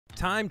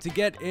time to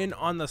get in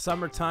on the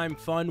summertime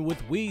fun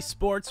with Wii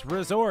Sports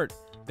Resort.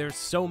 There's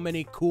so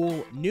many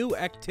cool new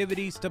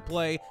activities to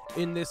play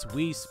in this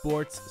Wii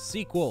Sports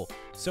sequel.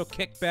 So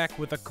kick back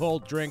with a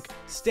cold drink,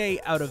 stay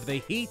out of the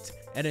heat,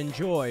 and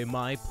enjoy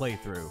my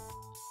playthrough.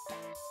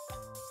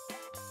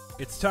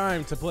 It's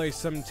time to play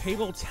some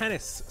table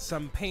tennis,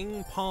 some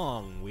ping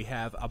pong. We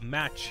have a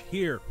match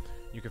here.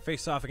 You can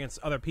face off against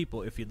other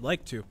people if you'd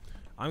like to.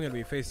 I'm going to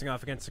be facing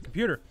off against a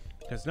computer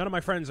because none of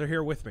my friends are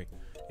here with me.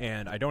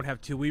 And I don't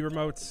have two Wii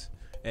remotes,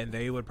 and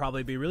they would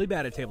probably be really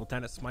bad at table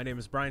tennis. My name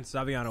is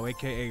BrianSaviano,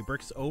 a.k.a.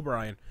 Bricks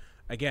O'Brien.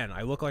 Again,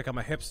 I look like I'm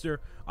a hipster.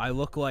 I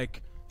look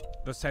like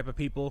those type of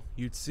people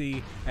you'd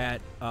see at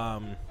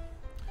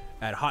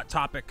Hot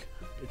Topic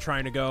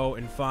trying to go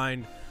and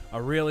find a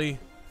really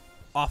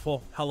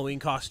awful Halloween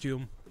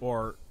costume,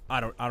 or I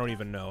don't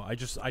even know. I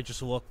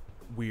just look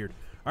weird.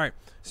 All right,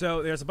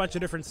 so there's a bunch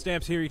of different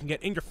stamps here you can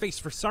get in your face.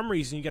 For some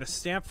reason, you get a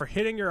stamp for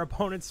hitting your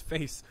opponent's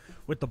face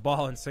with the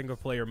ball in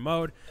single-player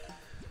mode.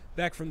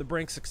 Back from the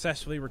brink,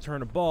 successfully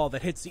return a ball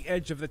that hits the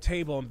edge of the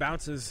table and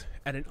bounces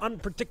at an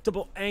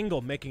unpredictable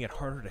angle, making it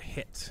harder to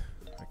hit.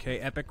 Okay,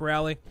 Epic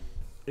Rally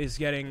is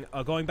getting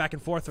going back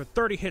and forth for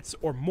 30 hits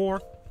or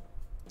more.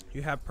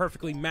 You have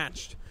perfectly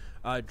matched.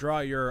 Draw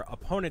your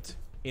opponent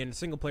in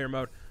single-player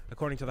mode.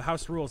 According to the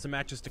house rules, the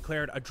match is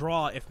declared a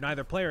draw if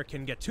neither player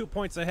can get 2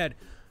 points ahead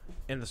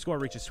and the score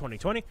reaches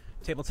 20-20.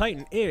 Table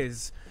Titan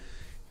is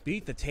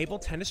beat the table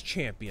tennis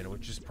champion,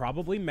 which is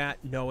probably Matt,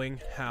 knowing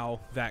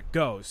how that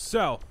goes.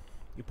 So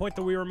you point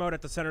the Wii remote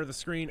at the center of the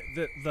screen.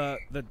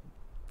 The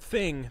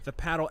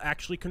paddle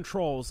actually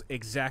controls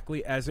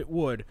exactly as it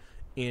would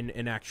in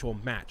an actual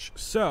match.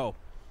 So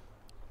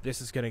this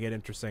is going to get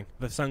interesting.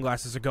 The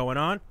sunglasses are going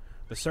on.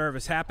 The serve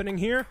is happening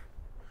here.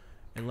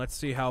 And let's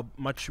see how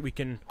much we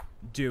can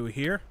do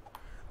here.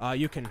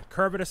 You can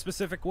curve it a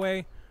specific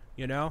way,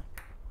 you know.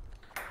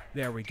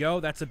 There we go.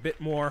 That's a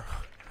bit more.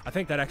 I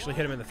think that actually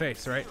hit him in the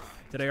face, right?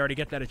 Did I already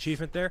get that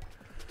achievement there?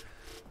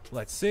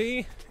 Let's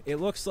see.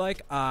 It looks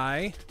like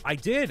I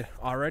did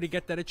already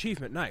get that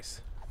achievement.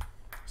 Nice.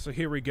 So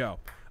here we go.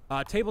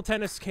 Table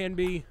tennis can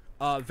be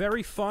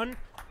very fun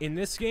in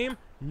this game.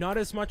 Not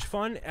as much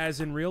fun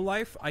as in real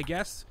life, I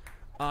guess.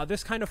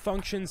 This kind of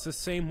functions the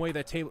same way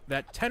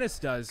that tennis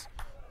does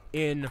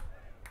in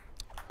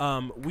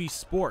Wii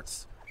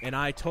Sports. And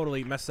I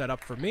totally messed that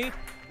up for me,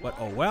 but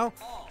oh well.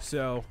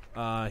 So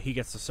he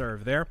gets the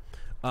serve there.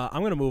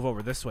 I'm going to move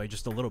over this way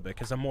just a little bit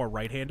because I'm more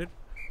right-handed.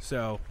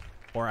 So,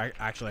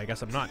 actually, I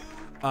guess I'm not.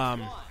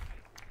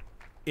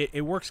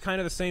 It works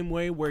kind of the same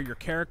way where your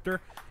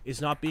character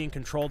is not being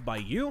controlled by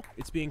you.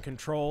 It's being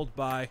controlled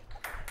by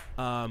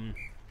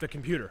the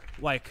computer,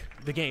 like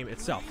the game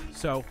itself.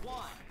 So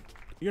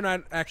you're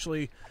not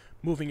actually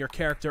moving your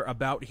character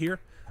about here.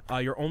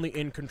 You're only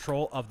in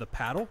control of the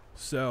paddle.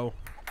 So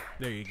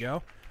there you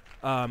go.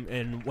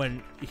 And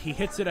when he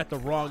hits it at the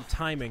wrong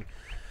timing,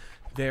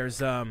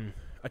 there's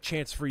a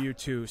chance for you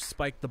to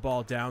spike the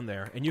ball down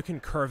there. And you can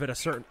curve it a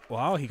certain...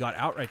 Wow, he got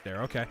out right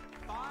there. Okay.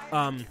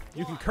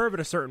 You can curve it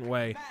a certain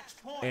way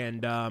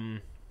and,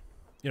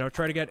 you know,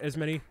 try to get as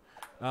many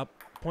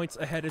points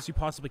ahead as you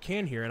possibly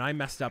can here. And I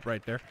messed up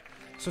right there.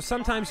 So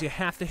sometimes you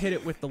have to hit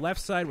it with the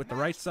left side, with the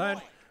right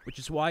side, which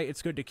is why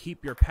it's good to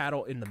keep your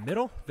paddle in the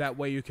middle. That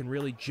way you can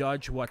really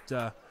judge what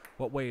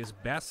way is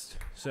best.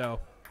 So...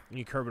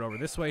 you curve it over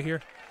this way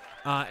here.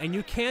 And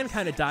you can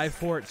kind of dive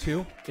for it,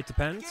 too. It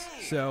depends.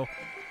 So,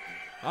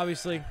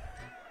 obviously,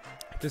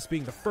 this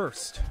being the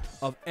first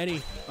of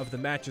any of the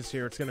matches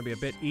here, it's going to be a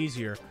bit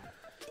easier.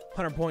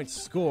 100 points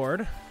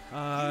scored.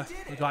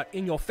 We got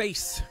in your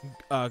face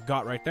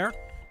got right there.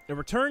 The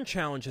return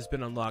challenge has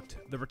been unlocked.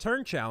 The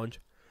return challenge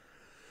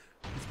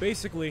is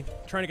basically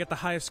trying to get the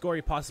highest score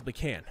you possibly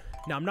can.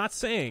 Now, I'm not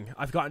saying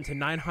I've gotten to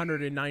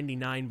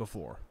 999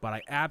 before, but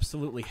I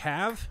absolutely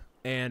have.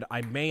 And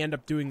I may end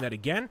up doing that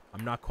again.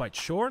 I'm not quite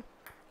sure.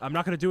 I'm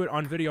not going to do it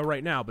on video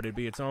right now, but it'd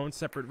be its own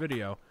separate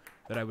video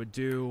that I would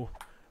do.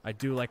 I'd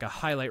do like a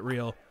highlight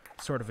reel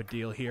sort of a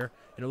deal here.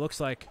 And it looks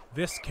like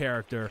this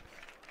character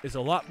is a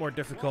lot more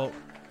difficult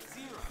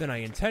than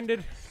I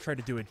intended. Try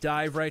to do a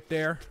dive right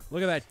there.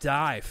 Look at that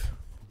dive.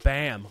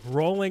 Bam.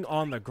 Rolling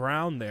on the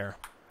ground there.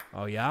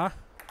 Oh, yeah?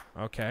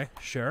 Okay,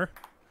 sure.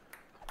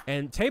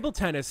 And table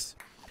tennis,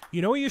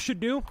 you know what you should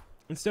do?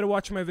 Instead of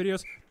watching my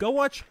videos, go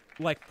watch...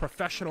 like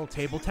professional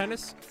table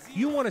tennis.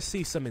 You want to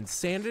see some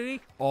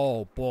insanity?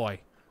 Oh boy,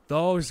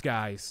 those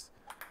guys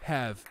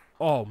have,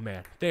 oh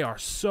man, they are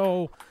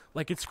so,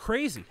 like, it's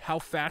crazy how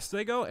fast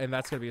they go. And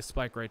that's gonna be a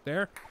spike right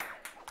there.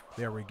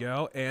 There we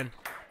go. And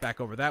back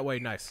over that way.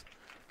 Nice.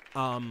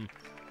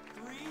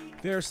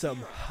 There's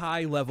some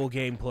high level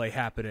gameplay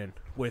happening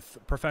with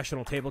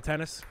professional table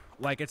tennis.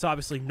 Like, it's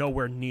obviously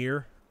nowhere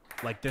near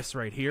like this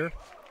right here.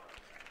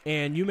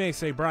 And you may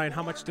say, Brian,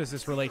 how much does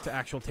this relate to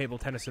actual table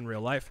tennis in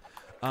real life?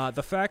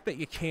 The fact that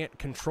you can't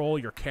control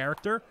your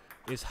character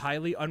is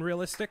highly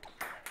unrealistic,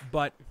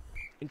 but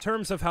in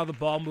terms of how the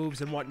ball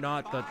moves and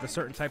whatnot, the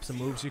certain types of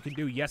moves you can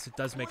do, yes, it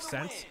does make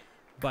sense,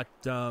 but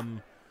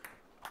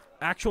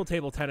actual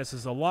table tennis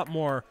is a lot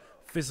more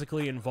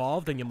physically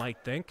involved than you might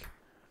think.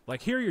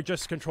 Like here, you're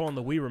just controlling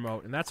the Wii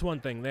remote, and that's one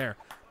thing there.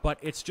 But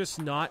it's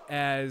just not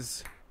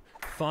as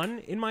fun,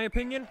 in my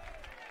opinion.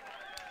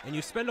 And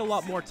you spend a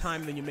lot more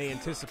time than you may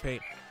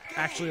anticipate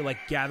actually, like,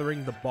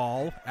 gathering the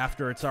ball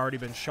after it's already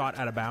been shot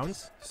out of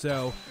bounds.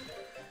 So,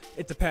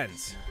 it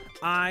depends.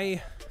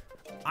 I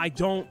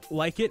don't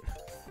like it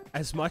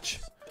as much,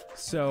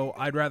 so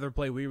I'd rather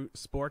play Wii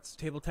Sports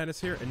table tennis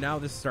here. And now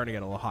this is starting to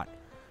get a little hot.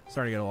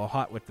 Starting to get a little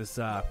hot with this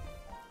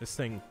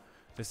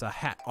this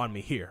hat on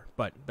me here,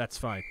 but that's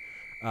fine.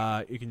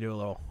 You can do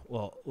a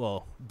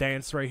little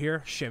dance right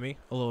here, shimmy,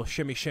 a little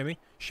shimmy, sham,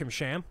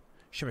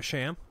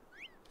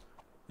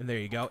 and there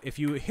you go. If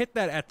you hit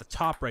that at the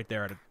top right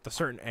there at a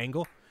certain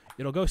angle,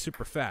 it'll go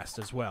super fast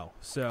as well.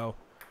 So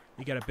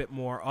you get a bit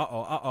more.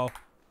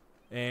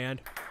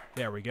 And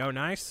there we go.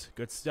 Nice,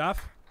 good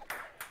stuff.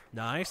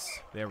 Nice.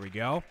 There we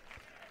go.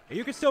 And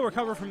you can still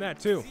recover from that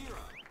too.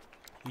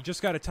 You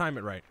just got to time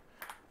it right.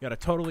 You got to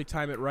totally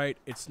time it right.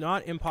 It's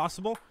not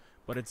impossible,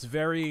 but it's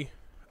very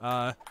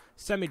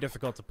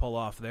semi-difficult to pull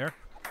off there.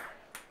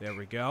 There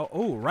we go.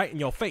 Oh, right in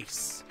your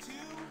face.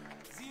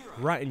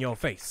 Right in your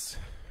face.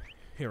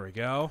 Here we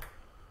go.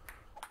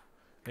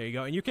 There you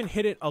go. And you can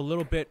hit it a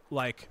little bit,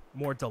 like,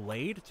 more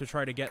delayed to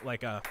try to get,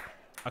 like, a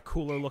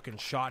cooler looking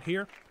shot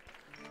here.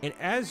 And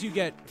as you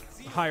get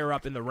higher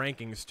up in the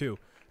rankings, too,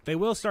 they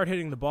will start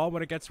hitting the ball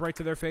when it gets right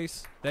to their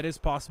face. That is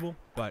possible,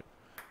 but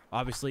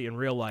obviously in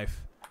real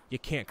life, you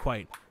can't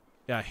quite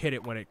hit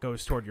it when it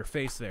goes toward your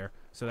face there.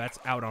 So that's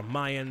out on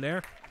my end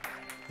there.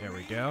 There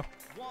we go.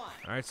 All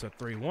right, so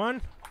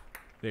 3-1.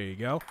 There you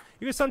go.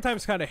 You can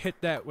sometimes kind of hit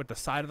that with the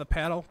side of the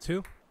paddle,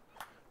 too.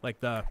 Like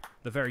the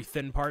very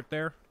thin part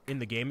there, in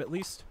the game at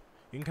least.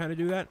 You can kind of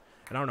do that.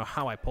 And I don't know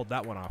how I pulled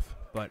that one off,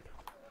 but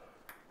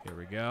here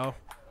we go.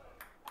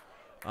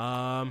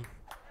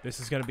 This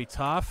is going to be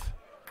tough.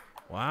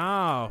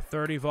 Wow,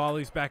 30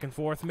 volleys back and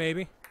forth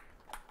maybe.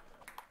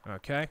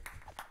 Okay.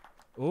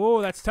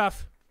 Ooh, that's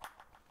tough.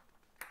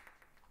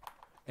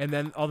 And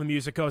then all the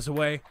music goes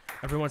away.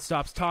 Everyone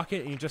stops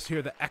talking, and you just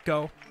hear the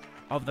echo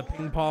of the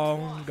ping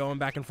pong going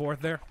back and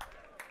forth there.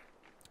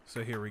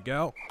 So here we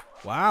go.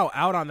 Wow,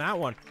 out on that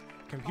one.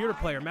 Computer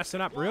player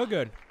messing up real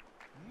good.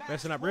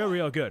 Messing up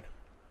real good.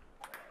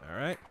 All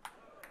right.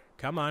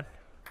 Come on.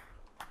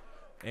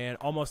 And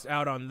almost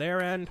out on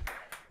their end.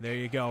 There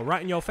you go.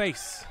 Right in your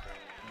face.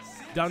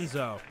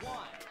 Dunzo.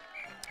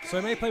 So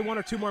I may play one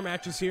or two more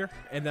matches here,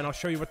 and then I'll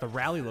show you what the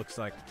rally looks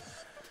like.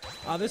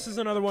 This is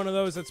another one of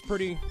those that's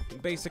pretty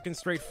basic and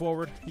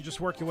straightforward. You just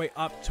work your way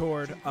up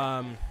toward,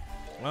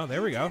 well,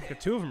 there we go.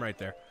 Got two of them right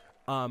there.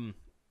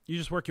 You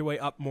just work your way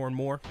up more and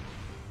more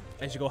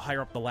as you go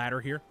higher up the ladder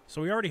here.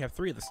 So we already have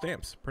 3 of the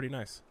stamps. Pretty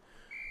nice.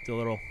 Do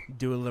a little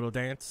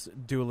dance,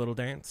 do a little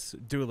dance,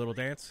 do a little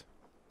dance.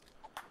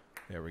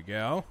 There we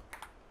go.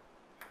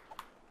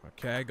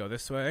 Okay, go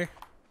this way.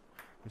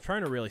 I'm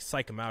trying to really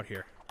psych him out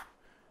here.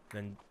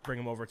 Then bring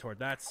him over toward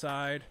that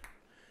side.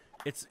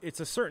 It's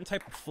a certain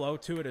type of flow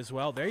to it as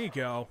well. There you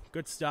go.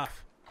 Good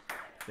stuff.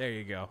 There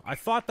you go. I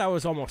thought that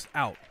was almost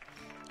out.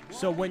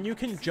 So when you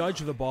can judge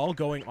the ball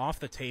going off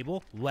the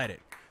table, let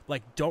it.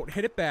 Like, don't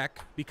hit it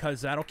back,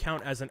 because that'll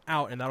count as an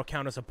out, and that'll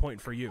count as a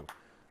point for you.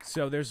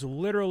 So there's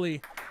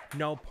literally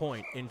no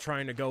point in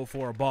trying to go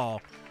for a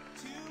ball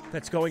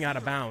that's going out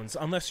of bounds,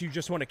 unless you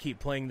just want to keep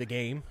playing the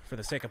game for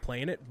the sake of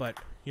playing it. But,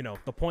 you know,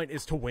 the point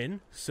is to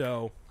win.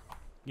 So,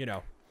 you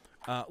know,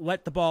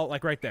 let the ball,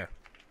 like right there,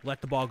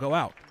 let the ball go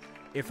out.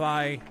 If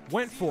I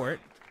went for it,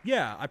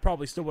 yeah, I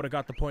probably still would have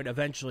got the point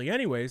eventually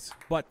anyways,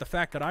 but the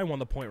fact that I won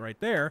the point right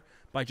there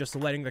by just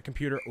letting the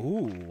computer,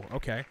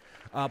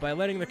 by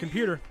letting the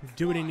computer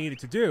do what he needed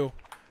to do,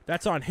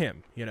 that's on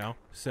him, you know?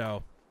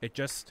 So it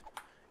just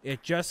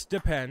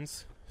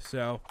depends.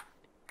 So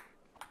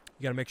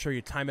you gotta make sure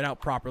you time it out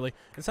properly,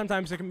 and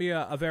sometimes it can be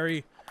a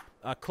very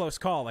close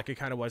call, like it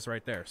kind of was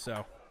right there.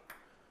 So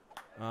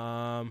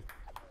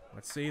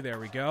let's see, there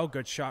we go,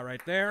 good shot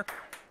right there.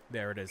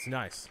 There it is,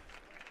 nice.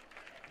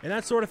 And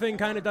that sort of thing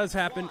kind of does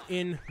happen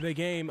in the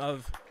game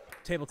of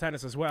table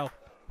tennis as well.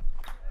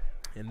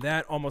 And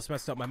that almost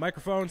messed up my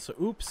microphone, so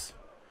oops.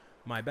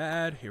 My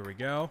bad. Here we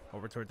go.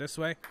 Over toward this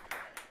way.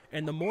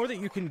 And the more that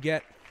you can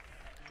get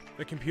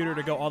the computer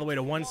to go all the way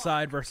to one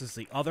side versus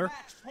the other,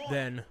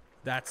 then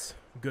that's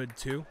good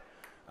too.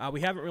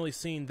 We haven't really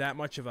seen that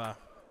much of a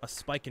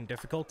spike in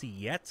difficulty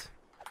yet.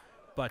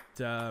 But,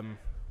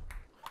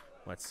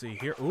 let's see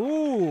here.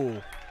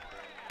 Ooh!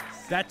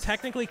 That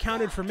technically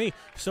counted for me.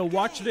 So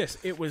watch this.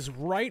 It was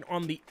right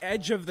on the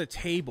edge of the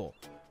table.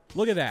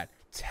 Look at that.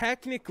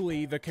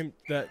 Technically, the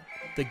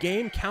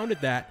game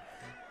counted that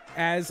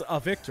as a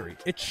victory.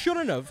 It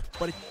shouldn't have,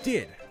 but it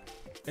did.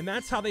 And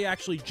that's how they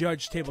actually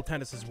judge table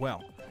tennis as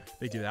well.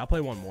 They do that. I'll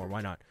play one more.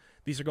 Why not?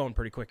 These are going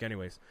pretty quick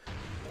anyways.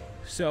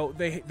 So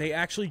they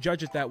actually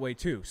judge it that way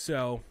too.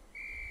 So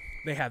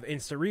they have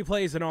instant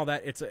replays and all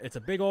that. It's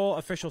a big old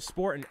official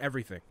sport and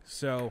everything.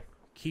 So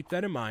keep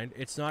that in mind.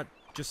 It's not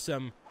just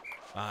some...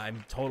 I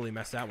totally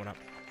messed that one up.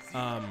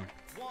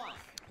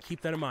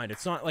 Keep that in mind.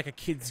 It's not like a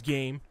kid's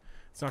game.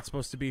 It's not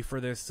supposed to be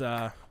for this,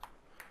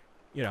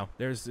 you know,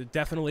 there's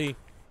definitely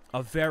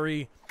a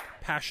very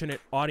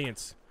passionate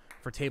audience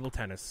for table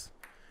tennis,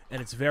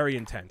 and it's very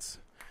intense.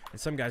 And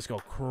some guys go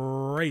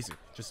crazy,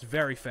 just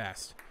very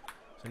fast.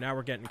 So now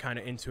we're getting kind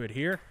of into it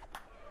here.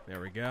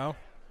 There we go.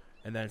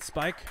 And then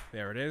spike.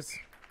 There it is.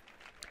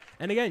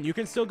 And again, you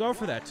can still go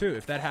for that too.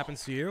 If that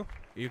happens to you,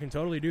 you can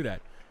totally do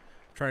that.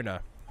 I'm trying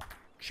to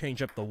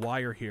change up the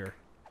wire here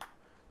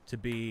to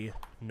be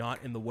not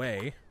in the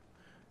way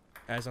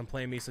as I'm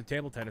playing me some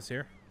table tennis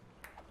here.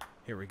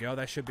 Here we go.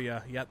 That should be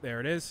a... Yep, there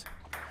it is.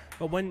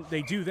 But when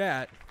they do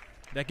that,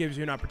 that gives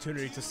you an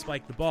opportunity to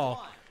spike the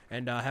ball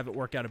and have it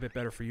work out a bit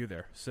better for you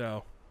there.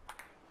 So,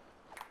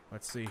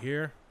 let's see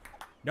here.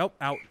 Nope,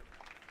 out.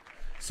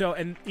 So,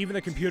 and even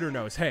the computer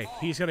knows, hey,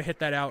 he's going to hit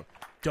that out.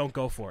 Don't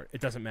go for it. It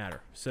doesn't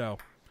matter. So,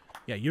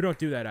 yeah, you don't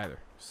do that either.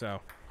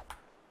 So,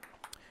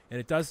 and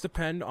it does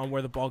depend on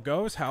where the ball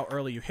goes, how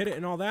early you hit it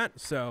and all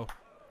that. So,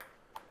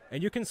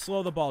 and you can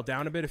slow the ball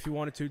down a bit if you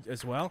wanted to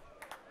as well.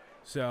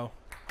 So,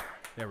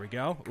 there we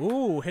go.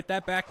 Ooh, hit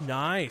that back.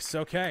 Nice.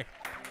 Okay.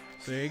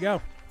 So, there you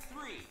go.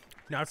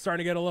 Now it's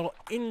starting to get a little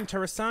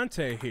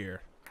interessante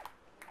here.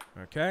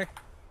 Okay.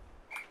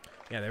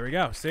 Yeah, there we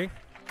go. See?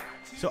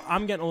 So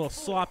I'm getting a little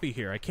sloppy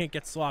here. I can't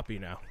get sloppy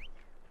now.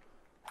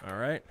 All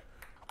right.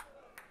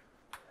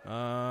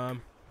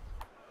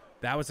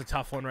 That was a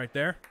tough one right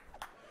there.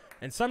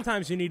 And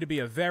sometimes you need to be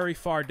a very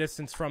far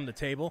distance from the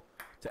table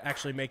to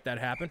actually make that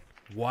happen.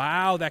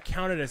 Wow, that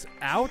counted as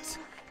out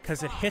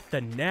because it hit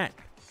the net.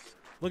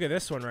 Look at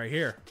this one right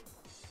here.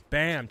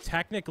 Bam,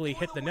 technically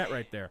hit the net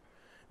right there.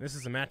 This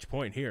is a match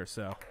point here,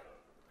 so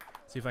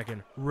see if I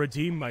can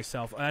redeem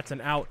myself. Oh, that's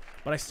an out,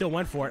 but I still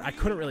went for it. I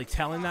couldn't really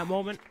tell in that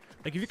moment.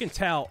 Like, if you can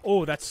tell,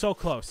 oh, that's so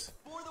close.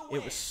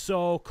 It was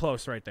so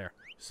close right there.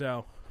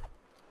 So,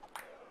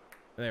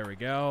 there we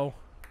go.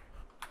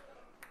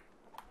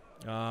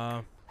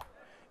 And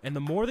the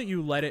more that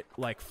you let it,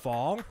 like,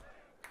 fall,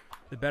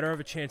 the better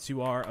of a chance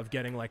you are of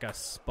getting, like, a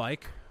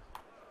spike.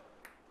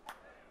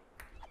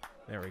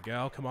 There we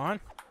go. Come on.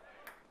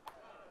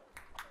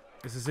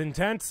 This is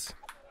intense.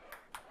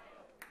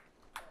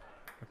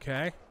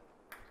 Okay.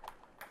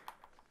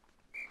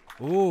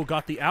 Ooh,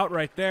 got the out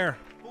right there.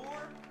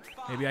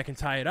 Maybe I can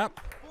tie it up.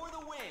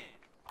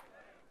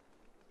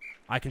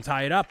 I can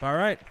tie it up. All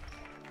right.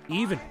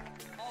 Even.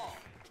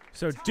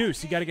 So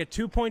deuce, you got to get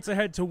 2 points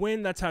ahead to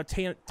win. That's how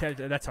tennis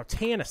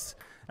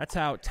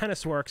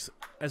works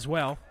as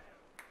well.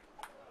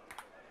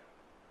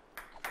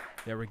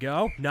 There we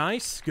go.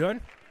 Nice.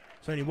 Good.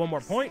 So I need one more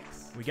point.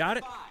 We got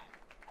it.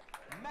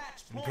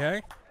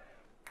 Okay.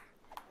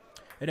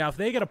 And now if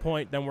they get a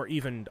point, then we're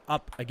evened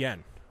up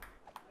again.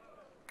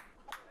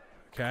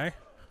 Okay.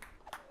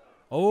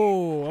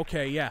 Oh,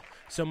 okay, yeah.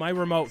 So my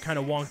remote kind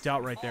of wonked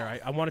out right there.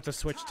 I wanted to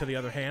switch to the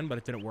other hand, but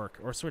it didn't work.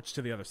 Or switch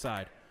to the other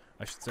side,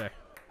 I should say.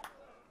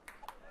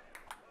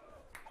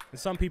 And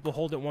some people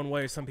hold it one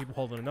way, some people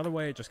hold it another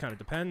way. It just kind of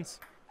depends.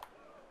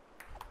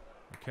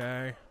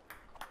 Okay.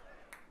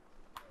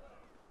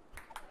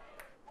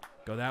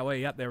 Go that way.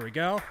 Yep, there we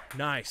go.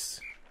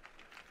 Nice.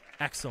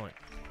 Excellent.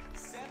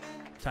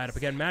 Tied up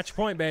again. Match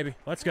point, baby.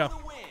 Let's go.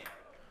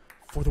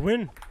 For the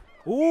win.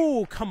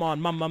 Ooh, come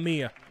on, mamma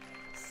mia.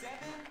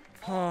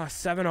 Oh,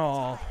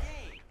 7-all.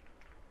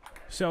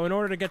 So in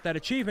order to get that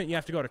achievement, you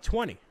have to go to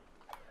 20.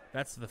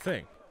 That's the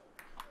thing.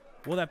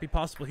 Will that be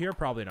possible here?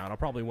 Probably not. I'll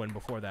probably win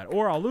before that.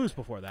 Or I'll lose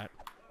before that.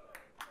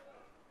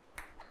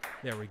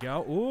 There we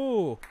go.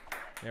 Ooh.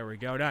 There we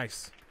go.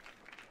 Nice.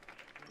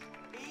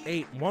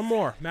 8. One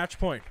more. Match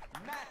point.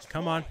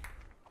 Come on.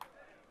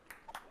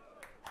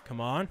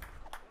 Come on.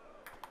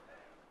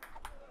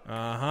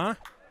 Uh-huh.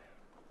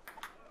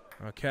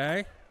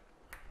 Okay.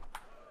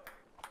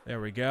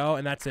 There we go.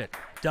 And that's it.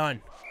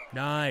 Done.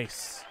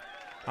 Nice.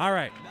 All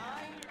right.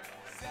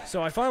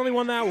 So I finally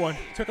won that one.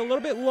 Took a little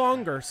bit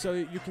longer, so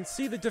you can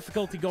see the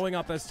difficulty going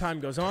up as time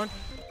goes on.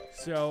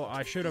 So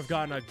I should have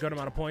gotten a good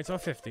amount of points.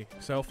 50.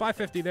 So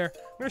 550 there.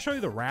 I'm going to show you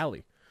the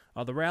rally.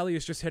 The rally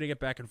is just hitting it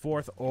back and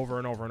forth over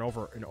and over and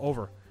over and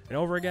over and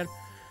over again.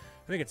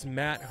 I think it's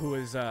Matt who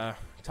is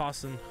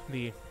tossing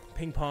the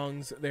ping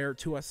pongs there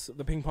to us,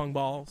 the ping pong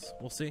balls.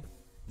 We'll see.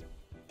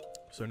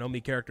 So no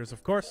me characters,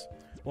 of course.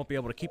 Won't be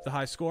able to keep the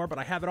high score, but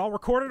I have it all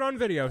recorded on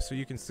video so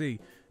you can see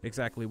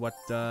exactly what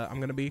I'm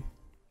going to be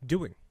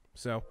doing.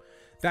 So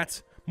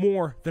that's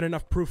more than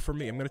enough proof for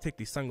me. I'm going to take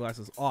these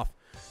sunglasses off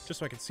just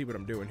so I can see what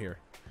I'm doing here.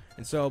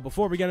 And so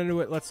before we get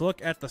into it, let's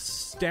look at the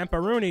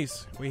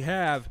Stamperoonies. We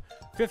have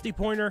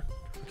 50-pointer.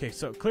 Okay,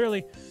 so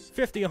clearly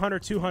 50,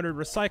 100, 200.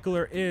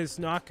 Recycler is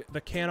knock the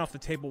can off the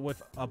table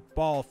with a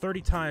ball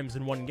 30 times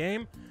in one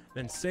game.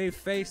 Then save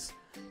face.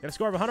 You have a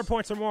score of 100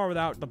 points or more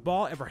without the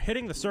ball ever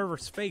hitting the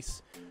server's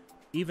face,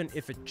 even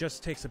if it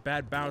just takes a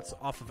bad bounce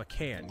off of a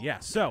can. Yeah,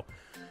 so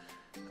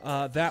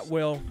that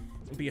will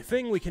be a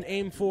thing we can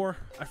aim for.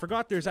 I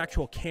forgot there's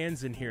actual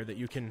cans in here that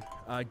you can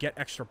get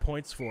extra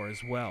points for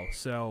as well.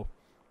 So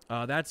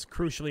that's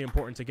crucially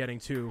important to getting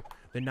to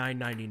the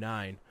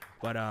 $9.99.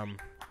 But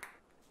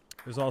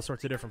there's all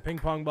sorts of different ping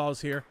pong balls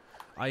here.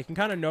 You can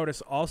kind of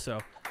notice also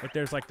that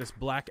there's like this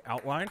black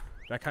outline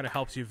that kind of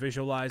helps you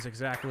visualize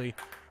exactly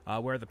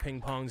where the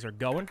ping pongs are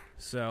going.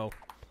 So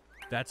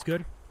That's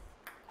good.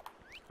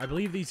 I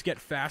believe these get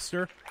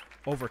faster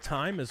over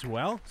time as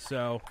well,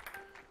 so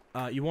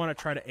you want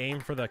to try to aim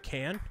for the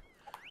can.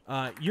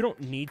 You don't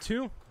need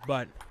to,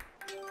 but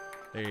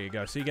there you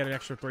go. So you get an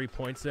extra 3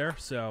 points there,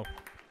 so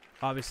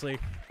obviously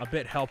a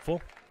bit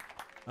helpful.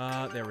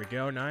 There we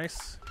go.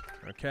 Nice.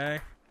 Okay.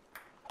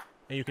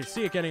 And you can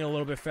see it getting a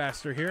little bit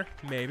faster here,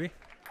 maybe.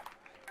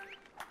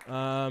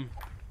 I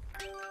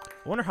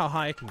wonder how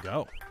high it can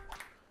go.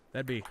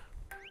 That'd be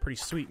pretty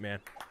sweet, man.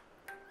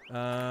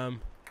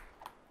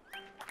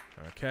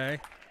 Okay.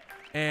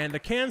 And the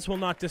cans will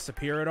not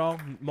disappear at all.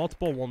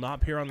 Multiple will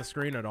not appear on the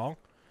screen at all.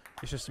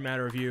 It's just a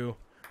matter of you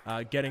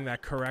getting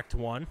that correct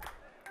one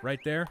right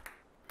there.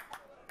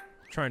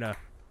 Trying to,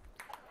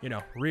 you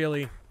know,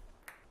 really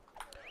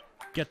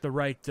get the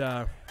right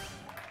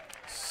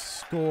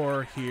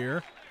score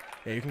here.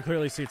 Yeah, you can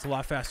clearly see it's a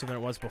lot faster than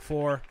it was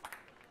before.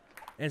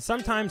 And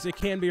sometimes it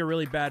can be a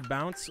really bad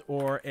bounce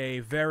or a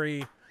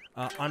very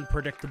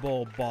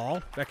unpredictable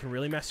ball that can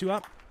really mess you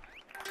up.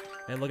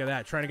 And look at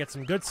that. Trying to get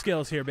some good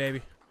skills here,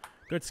 baby.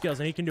 Good skills.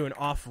 And he can do an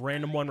off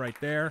random one right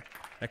there.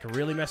 That can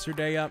really mess your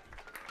day up.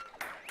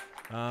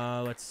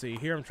 Let's see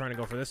here. I'm trying to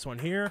go for this one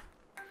here.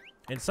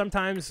 And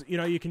sometimes, you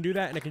know, you can do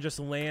that and it can just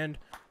land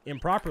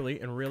improperly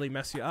and really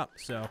mess you up.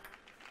 So,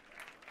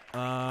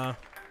 and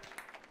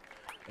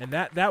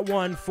that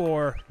one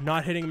for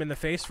not hitting him in the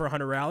face for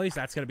 100 rallies,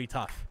 that's going to be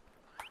tough.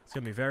 It's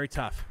going to be very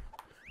tough.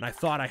 And I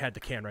thought I had the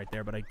can right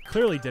there, but I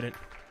clearly didn't.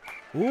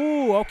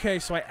 Ooh, okay,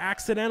 so I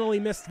accidentally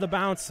missed the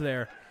bounce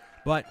there.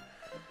 But,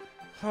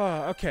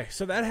 okay,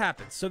 so that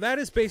happens. So that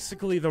is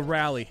basically the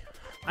rally.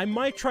 I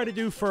might try to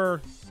do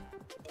for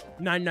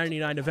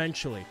 $9.99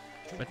 eventually.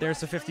 But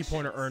there's a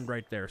 50-pointer earned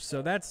right there.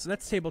 So that's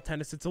table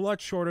tennis. It's a lot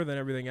shorter than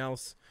everything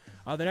else.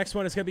 The next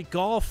one is going to be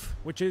golf,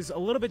 which is a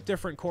little bit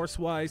different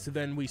course-wise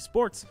than Wii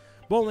Sports.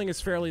 Bowling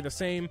is fairly the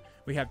same.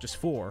 We have just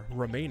 4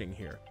 remaining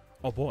here.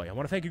 Oh boy, I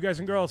want to thank you guys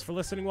and girls for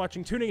listening,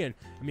 watching, tuning in,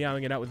 and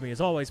meowing it out with me.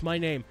 As always, my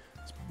name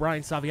is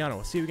BrianSaviano.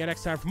 We'll see you again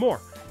next time for more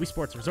Wii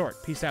Sports Resort.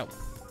 Peace out.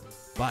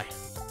 Bye.